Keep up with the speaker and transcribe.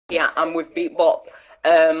Yeah, I'm with Beatbot.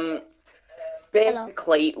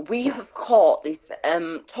 Basically, we have caught this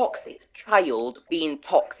toxic child being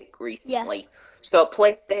toxic recently. So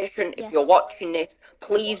PlayStation, if you're watching this,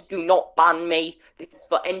 please do not ban me. This is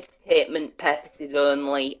for entertainment purposes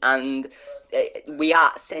only, and we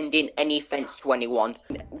aren't sending any offense to anyone.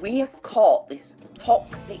 We have caught this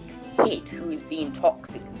toxic kid who is being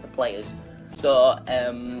toxic to players. So,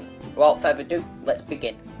 without further ado, let's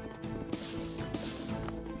begin.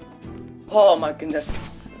 Oh my goodness,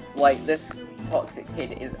 like this toxic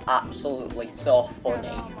kid is absolutely so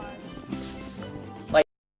funny. Like,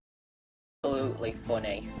 absolutely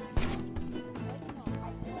funny.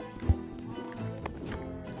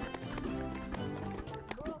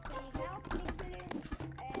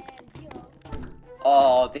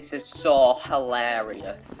 Oh, this is so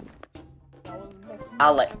hilarious.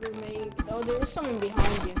 Alex. Oh, there was someone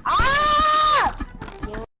behind you. Ah!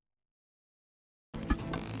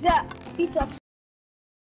 Yeah, he sucks.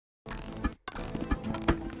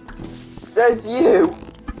 There's you!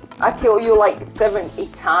 I kill you like 70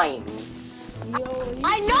 times. Yo,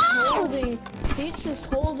 I know! He's just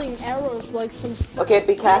holding arrows like some. Okay,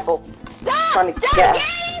 be careful. Stop! Trying to Stop get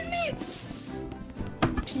getting me!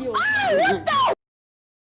 shield. Ah, what the?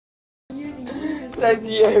 Says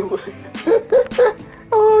you.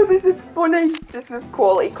 Oh, this is funny. This is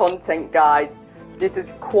quality content, guys. This is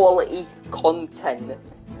quality content.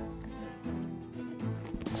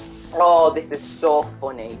 Oh, this is so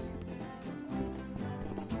funny.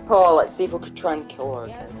 Oh, let's see if we could try and kill her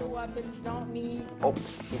Yes, again. the weapons, not me. Oh,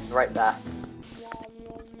 she's right there.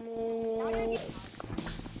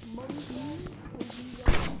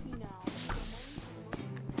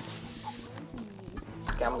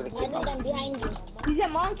 Okay, I'm gonna keep I'm behind you. He's a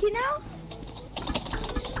monkey now?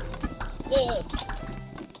 Yeah.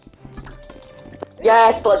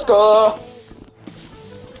 Yes, let's go.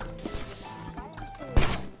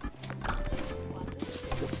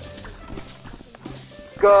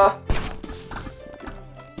 Go.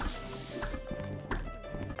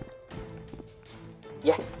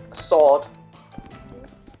 Yes, a sword.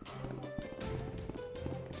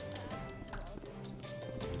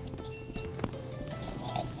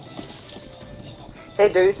 Hey,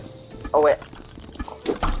 dude. Oh, wait.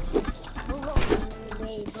 Move out of my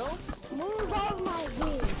way, bro. Move out of my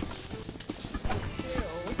way.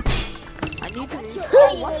 I need to.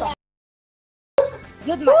 Oh, what the?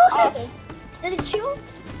 Good man. Did it chill?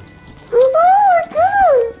 Oh my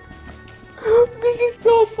goodness! This is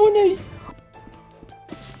so funny.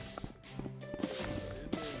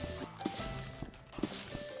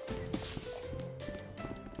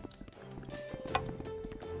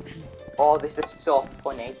 Oh, this is so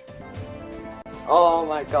funny. Oh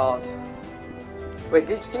my god. Wait,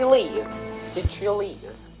 did she leave? Did she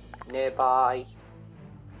leave? Nearby.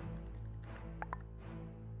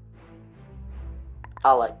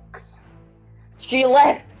 Alex. She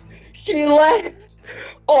left! She left!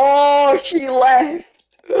 Oh, she left!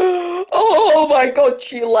 Oh my god,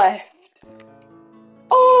 she left!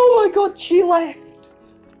 Oh my god, she left!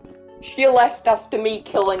 She left after me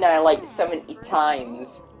killing her like 70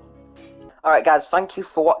 times. Alright guys, thank you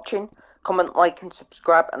for watching. Comment, like and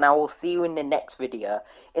subscribe, and I will see you in the next video.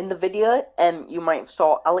 In the video, you might have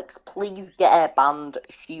saw Alex, please get her banned.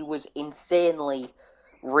 She was insanely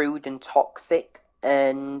rude and toxic.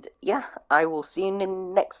 And yeah, I will see you in the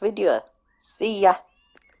next video. See ya.